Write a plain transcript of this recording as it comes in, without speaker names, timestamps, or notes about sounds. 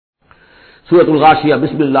سورۃ الغاشیہ،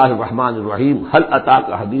 بسم اللہ الرحمن الرحیم، هل اتاک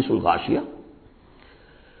حدیث الغاشیہ،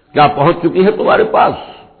 کیا پہنچ چکی ہے تمہارے پاس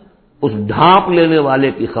اس ڈھانپ لینے والے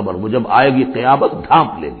کی خبر؟ وہ جب آئے گی قیامت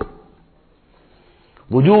ڈھانپ لے گی.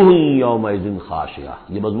 وجوہ یومئذ خاشعہ،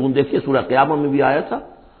 یہ مضمون دیکھیے سورہ قیامت میں بھی آیا تھا.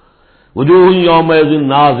 وجوہ یومئذ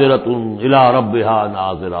ناظرۃ الی ربہا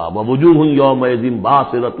ناظرہ ووجوہ یومئذ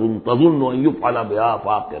باسرۃ تظن ان یفعل بہا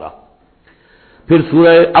فاقرہ. پھر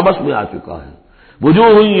سورہ عبس میں آ چکا ہے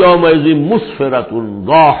وجوہ یومئذ مسفرۃ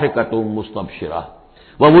ضاحکۃ مستبشرہ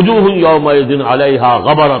ووجوہ یومئذ علیہا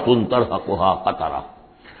غبرۃ ترہقھا قطرہ.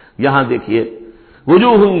 یہاں دیکھیے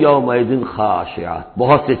وجوہ یومئذ خاشعہ،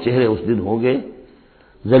 بہت سے چہرے اس دن ہوں گے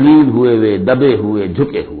ذلیل ہوئے دبے ہوئے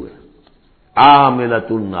جھکے ہوئے. عاملۃ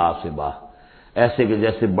ناصبہ، ایسے کہ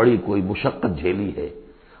جیسے بڑی کوئی مشقت جھیلی ہے،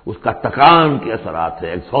 اس کا تکان کے اثرات ہے،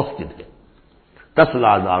 ایگزاسٹڈ ہے.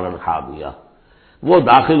 تصلیٰ نارا حامیہ، وہ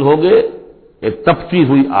داخل ہوں گے ایک تپتی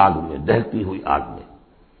ہوئی آگ میں، دہتی ہوئی آگ میں.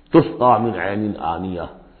 تسقیٰ من عین آنیہ،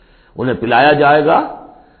 انہیں پلایا جائے گا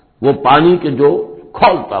وہ پانی کے جو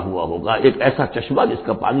کھولتا ہوا ہوگا، ایک ایسا چشمہ جس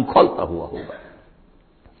کا پانی کھولتا ہوا ہوگا.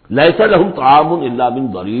 لیس لہم طعام الا من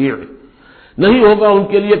ضریع، نہیں ہوگا ان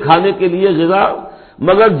کے لیے کھانے کے لیے غذا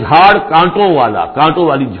مگر جھاڑ کانٹوں والا، کانٹوں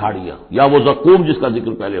والی جھاڑیاں، یا وہ زقوم جس کا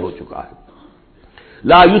ذکر پہلے ہو چکا ہے.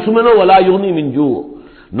 لا یسمن ولا یغنی من جوع،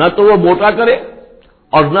 نہ تو وہ موٹا کرے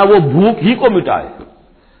اور نہ وہ بھوک ہی کو مٹائے.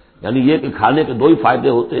 یعنی یہ کہ کھانے کے دو ہی فائدے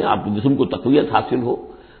ہوتے ہیں، آپ کے جسم کو تقویت حاصل ہو،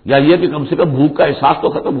 یا یہ کہ کم سے کم بھوک کا احساس تو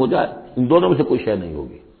ختم ہو جائے. ان دونوں میں سے کوئی شے نہیں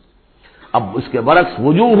ہوگی. اب اس کے برعکس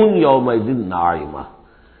وجوہ یومئذ ناعمہ،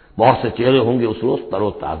 بہت سے چہرے ہوں گے اس روز تر و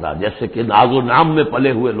تازہ، جیسے کہ ناز و نام میں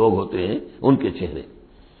پلے ہوئے لوگ ہوتے ہیں ان کے چہرے.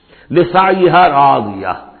 لسعیھا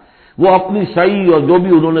راضیہ، وہ اپنی سعی اور جو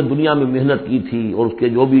بھی انہوں نے دنیا میں محنت کی تھی اور اس کے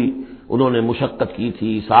جو بھی انہوں نے مشقت کی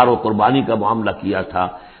تھی، سار و قربانی کا معاملہ کیا تھا،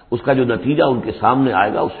 اس کا جو نتیجہ ان کے سامنے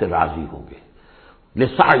آئے گا اس سے راضی ہوں گے.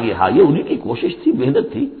 لسعیھا، یہ انہی کی کوشش تھی،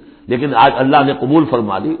 محنت تھی، لیکن آج اللہ نے قبول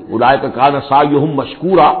فرما لی. اولئک کان سعیھم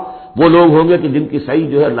مشکورا، وہ لوگ ہوں گے کہ جن کی سعی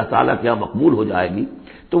جو ہے اللہ تعالیٰ کے یہاں مقبول ہو جائے گی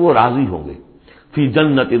تو وہ راضی ہوں گے. فی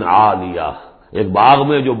جنت عالیہ، ایک باغ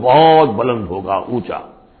میں جو بہت بلند ہوگا، اونچا.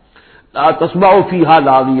 لا تسمع فیہا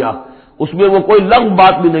لاغیہ، اس میں وہ کوئی لغو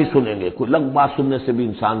بات بھی نہیں سنیں گے. کوئی لغو بات سننے سے بھی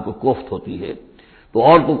انسان کو کوفت ہوتی ہے، تو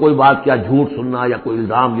اور تو کوئی بات کیا، جھوٹ سننا یا کوئی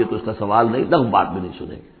الزام، یہ تو اس کا سوال نہیں. لغو بات بھی نہیں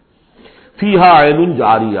سنیں گے. فیہا عین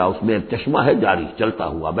جاریہ، اس میں ایک چشمہ ہے جاری، چلتا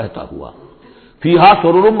ہوا بہتا ہوا. فیہا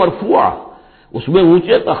سرر مرفوعہ، اس میں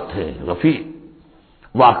اونچے تخت ہیں رفیع.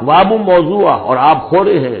 وہ اکواب موضوعہ، اور آب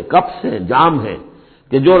خورے ہیں، کپس ہیں، جام ہیں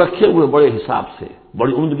کہ جو رکھے ہوئے بڑے حساب سے،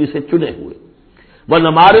 بڑی عمدگی سے چنے ہوئے. وہ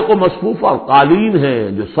نمارق و مصفوفہ، اور قالین ہیں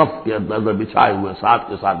جو صف کے اندر بچھائے ہوئے ساتھ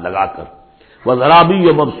کے ساتھ لگا کر. وہ ذرابی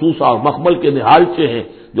و مبسوسہ، اور مخمل کے نہالچے ہیں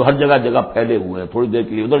جو ہر جگہ جگہ پھیلے ہوئے ہیں، تھوڑی دیر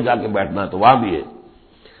کے لیے ادھر جا کے بیٹھنا ہے تو وہاں بھی ہے.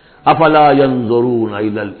 افلا ينظرون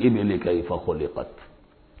الى الابل كيف خلقت،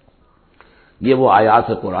 یہ وہ آیات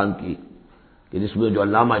ہے قرآن کی کہ جس میں جو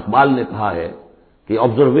علامہ اقبال نے کہا ہے کہ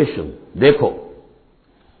آبزرویشن، دیکھو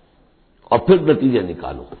اور پھر نتیجے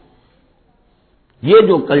نکالو. یہ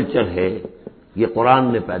جو کلچر ہے یہ قرآن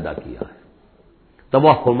نے پیدا کیا ہے.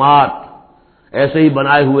 توہمات، ایسے ہی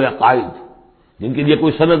بنائے ہوئے عقائد جن کے لیے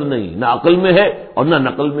کوئی سند نہیں، نہ عقل میں ہے اور نہ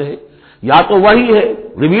نقل میں ہے. یا تو وہی ہے،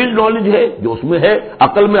 ریویلڈ نالج ہے جو اس میں ہے،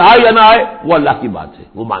 عقل میں آئے یا نہ آئے وہ اللہ کی بات ہے،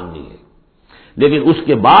 وہ ماننی ہے. لیکن اس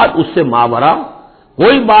کے بعد اس سے ماورا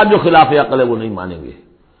کوئی بات جو خلاف عقل ہے وہ نہیں مانیں گے.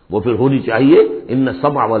 وہ پھر ہونی چاہیے ان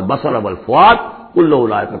السمع والبصر والفؤاد کل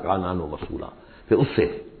اولئک کان عنہ مسئولا. پھر اس سے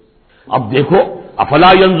اب دیکھو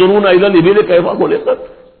افلا ينظرون الى الابل كيف خلقت،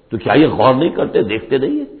 تو کیا یہ غور نہیں کرتے، دیکھتے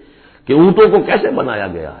نہیں ہیں کہ اونٹوں کو کیسے بنایا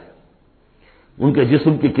گیا ہے، ان کے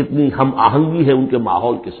جسم کی کتنی ہم آہنگی ہے ان کے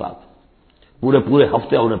ماحول کے ساتھ. پورے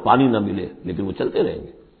ہفتے انہیں پانی نہ ملے لیکن وہ چلتے رہیں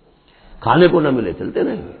گے، کھانے کو نہ ملے چلتے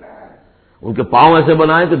رہیں گے. ان کے پاؤں ایسے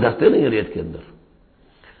بنائے کہ دھستے نہیں ریت کے اندر.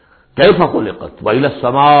 کیف خلقت وإلى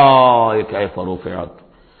السماء كيف رفعت،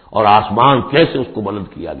 اور آسمان کیسے اس کو بلند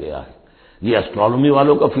کیا گیا ہے. یہ اسٹرانومی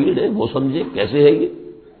والوں کا فیلڈ ہے، وہ سمجھے کیسے ہے یہ.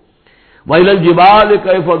 وإلى الجبال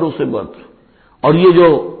كيف نصبت، اور یہ جو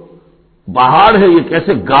پہاڑ ہے یہ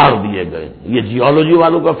کیسے گاڑ دیے گئے، یہ جیولوجی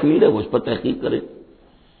والوں کا فیلڈ ہے، وہ اس پر تحقیق کریں.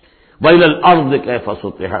 وإلى الأرض كيف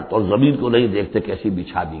سطحت، اور زمین کو نہیں دیکھتے کیسی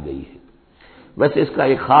بچھا دی گئی ہے. ویسے اس کا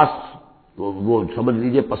ایک خاص وہ سمجھ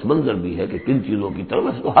لیجئے پس منظر بھی ہے کہ کن چیزوں کی طرف،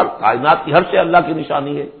 ویسے تو ہر کائنات کی ہر سے اللہ کی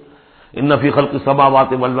نشانی ہے. ان فی خلق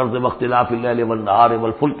السماوات والارض واختلاف الليل والنهار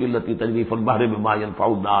والفلك التي تجري في البحر بما ينفع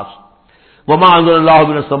الناس وما انزل الله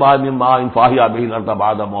من السماء من ماء فاحيا به الارض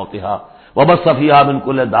بعد موتها وبث فيها من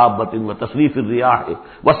كل دابة وتصريف الرياح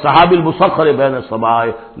والسحاب المسخر بين السماء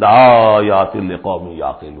لآيات لقوم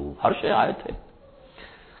يعقلون. ہر شے آیت ہے.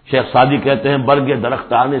 شیخ سعدی کہتے ہیں برگ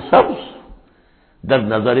درختان سبز در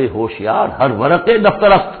نظر ہوشیار ہر ورق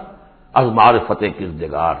دفتر است از معرفت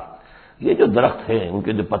کردگار. یہ جو درخت ہیں ان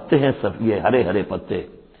کے جو پتے ہیں سب یہ ہرے ہرے پتے،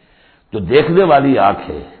 جو دیکھنے والی آنکھ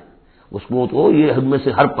ہے اس کو تو یہ ہم میں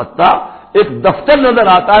سے ہر پتا ایک دفتر نظر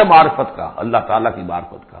آتا ہے معرفت کا، اللہ تعالیٰ کی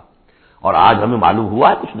معرفت کا. اور آج ہمیں معلوم ہوا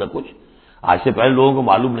ہے کچھ نہ کچھ، آج سے پہلے لوگوں کو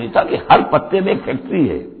معلوم نہیں تھا کہ ہر پتے میں ایک فیکٹری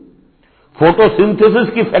ہے، فوٹو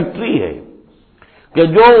سنتھیسس کی فیکٹری ہے، کہ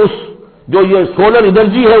جو یہ سولر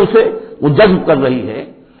انرجی ہے اسے وہ جذب کر رہی ہے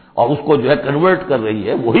اور اس کو جو ہے کنورٹ کر رہی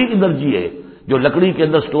ہے. وہی انرجی ہے جو لکڑی کے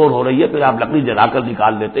اندر سٹور ہو رہی ہے، پھر آپ لکڑی جلا کر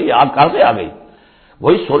نکال لیتے، یہ آگ کہاں سے آ گئی؟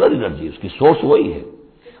 وہی سولر انرجی، اس کی سورس وہی ہے.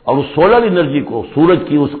 اور اس سولر انرجی کو، سورج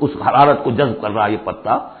کی اس حرارت کو جذب کر رہا ہے یہ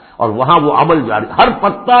پتا، اور وہاں وہ عمل جاری. ہر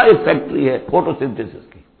پتا ایک فیکٹری ہے فوٹو سنتھیسس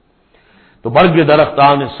کی. تو برگ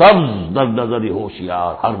درختان سبز در نظر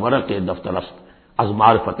ہوشیار ہر ورق دفتر است از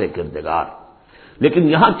معرفت کردگار. لیکن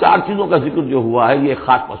یہاں چار چیزوں کا ذکر جو ہوا ہے یہ ایک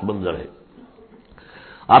خاص پس منظر ہے.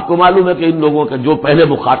 آپ کو معلوم ہے کہ ان لوگوں کے جو پہلے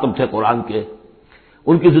مخاطب تھے قرآن کے،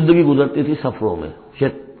 ان کی زندگی گزرتی تھی سفروں میں،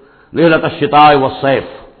 لیلۃ الشتاء والصیف.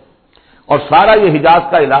 اور سارا یہ حجاز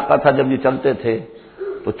کا علاقہ تھا. جب یہ چلتے تھے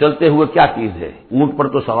تو چلتے ہوئے کیا چیز ہے؟ اونٹ پر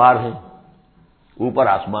تو سوار ہیں، اوپر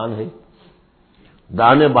آسمان ہے،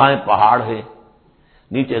 دانے بائیں پہاڑ ہے،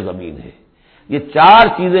 نیچے زمین ہے. یہ چار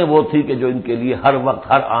چیزیں وہ تھی کہ جو ان کے لیے ہر وقت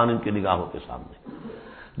ہر آن ان کی نگاہوں کے سامنے.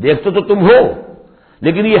 دیکھتے تو تم ہو،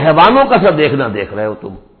 لیکن یہ حیوانوں کا سا دیکھنا دیکھ رہے ہو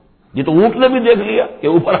تم. یہ تو اونٹ نے بھی دیکھ لیا کہ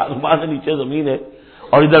اوپر آسمان ہے نیچے زمین ہے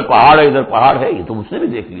اور ادھر پہاڑ ہے ادھر پہاڑ ہے، یہ تو اس نے بھی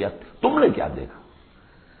دیکھ لیا. تم نے کیا دیکھا؟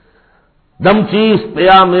 دم چیز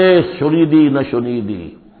پیام شنیدی نہ شنیدی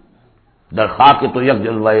در خاک تو یک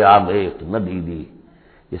جلوہ آمیخت نہ دیدی.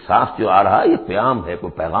 یہ سانس جو آ رہا ہے یہ پیام ہے،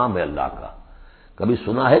 کوئی پیغام ہے اللہ کا. کبھی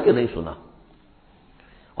سنا ہے کہ نہیں سنا؟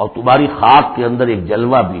 اور تمہاری خاک کے اندر ایک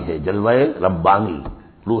جلوہ بھی ہے، جلوہ ربانی،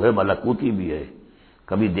 روح ملکوتی بھی ہے.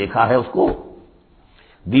 کبھی دیکھا ہے اس کو؟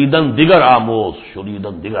 دیدن دیگر آموز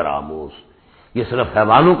شنیدن دیگر آموز. یہ صرف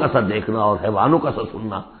حیوانوں کا سا دیکھنا اور حیوانوں کا سا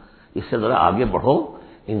سننا، اس سے ذرا آگے بڑھو،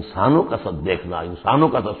 انسانوں کا سا دیکھنا، انسانوں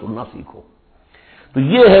کا سا سننا سیکھو. تو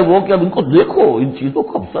یہ ہے وہ کہ اب ان کو دیکھو، ان چیزوں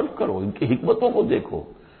کو آبزرو کرو، ان کی حکمتوں کو دیکھو،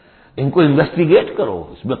 ان کو انویسٹیگیٹ کرو.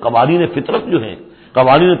 اس میں قوانین فطرت جو ہیں،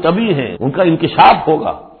 قوانین طبی ہیں، ان کا انکشاف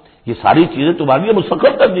ہوگا. یہ ساری چیزیں تمہارے لیے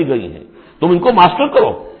مسخر کر دی گئی ہیں، تم ان کو ماسٹر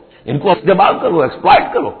کرو، ان کو استعمال کرو،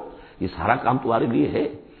 ایکسپلائٹ کرو. یہ سارا کام تمہارے لیے ہے.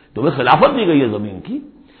 تمہیں خلافت دی گئی ہے زمین کی،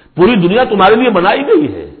 پوری دنیا تمہارے لیے بنائی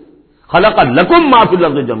گئی ہے. خلق لکم ما فی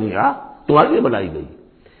الارض جمیعا، تمہارے لیے بنائی گئی.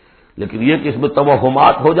 لیکن یہ کہ اس میں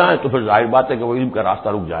توہمات ہو جائیں تو پھر ظاہر بات ہے کہ وہ علم کا راستہ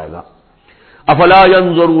رک جائے گا. افلا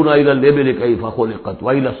ينظرون الى الابل كيف خلقت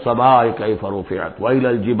والى السماء كيف رفعت والى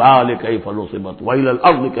الجبال كيف نصبت والى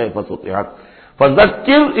الارض كيف سطحت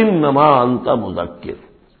فذكر انما انت مذكر.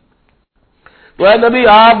 تو اے نبی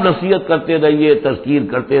آپ نصیحت کرتے رہیے، تذکیر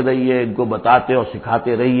کرتے رہیے، ان کو بتاتے اور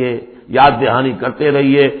سکھاتے رہیے، یاد دہانی کرتے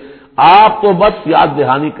رہیے. آپ تو بس یاد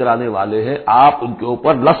دہانی کرانے والے ہیں، آپ ان کے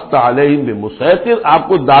اوپر لست علیہم بمسیطر، آپ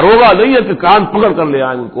کو داروغہ نہیں ہے کہ کان پکڑ کر لے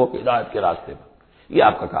آئیں ان کو ہدایت کے راستے پر. یہ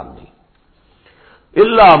آپ کا کام نہیں.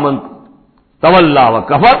 الا من تولا و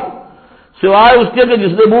کفر، سوائے اس کے کہ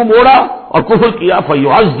جس نے منہ موڑا اور کفر کیا،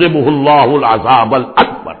 فیعذبہ اللہ العذاب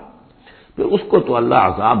الاکبر، پھر اس کو تو اللہ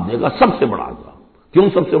عذاب دے گا، سب سے بڑا عذاب. کیوں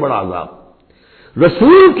سب سے بڑا عذاب؟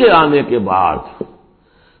 رسول کے آنے کے بعد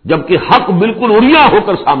جبکہ حق بالکل عریاں ہو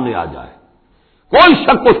کر سامنے آ جائے، کوئی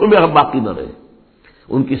شک و شبہ باقی نہ رہے،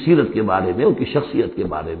 ان کی سیرت کے بارے میں، ان کی شخصیت کے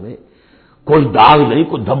بارے میں کوئی داغ نہیں،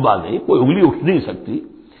 کوئی دھبا نہیں، کوئی انگلی اٹھ نہیں سکتی.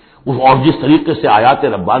 اور جس طریقے سے آیات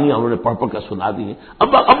ربانیہ انہوں نے پڑھ پڑھ کر سنا دی ہیں، اب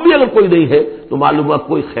بھی اگر کوئی نہیں ہے تو معلوم ہوا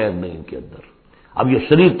کوئی خیر نہیں ان کے اندر. اب یہ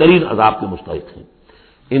شدید ترین عذاب کے مستحق ہیں.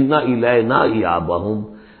 انا الینا ایابہم،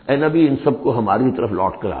 اے نبی ان سب کو ہماری طرف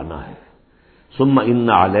لوٹ کر آنا ہے. ثم ان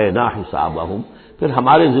علینا حسابہم، پھر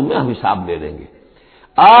ہمارے ذمہ ہم حساب لے لیں گے.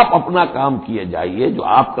 آپ اپنا کام کیے جائیے، جو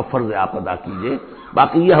آپ کا فرض ہے آپ ادا کیجیے،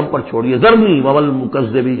 باقی یہ ہم پر چھوڑیے. ذرنی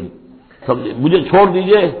والمکذبین، سمجھے، مجھے چھوڑ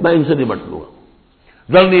دیجیے، میں ان سے نمٹ لوں گا.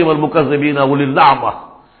 ذرنی والمکذبین اولی النعمہ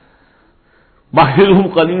مہلہم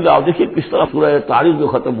قلیلا. اور دیکھیے کس طرح سورہ تاریخ جو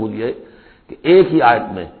ختم ہوئی ہے کہ ایک ہی آیت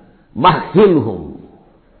میں مہلہم،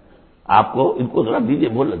 آپ کو ان کو ذرا دیجیے،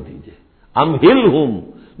 مہلت دیجیے. امہلہم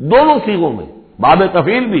دونوں صیغوں میں، باب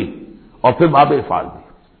تفعیل بھی اور پھر باب افعال بھی.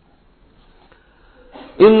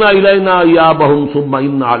 ان الینا ایابہم ثم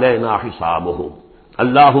ان علینا حسابہم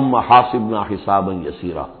اللہم حاسبنا حسابا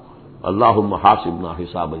یسیرا اللہم حاسبنا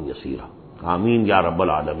حسابا یسیرا. آمین یا رب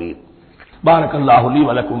العالمین. بارک اللہ لی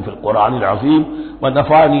ولکم فی القرآن العظیم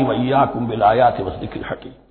ونفعنی وإیاکم بالآیات والذکر الحکیم.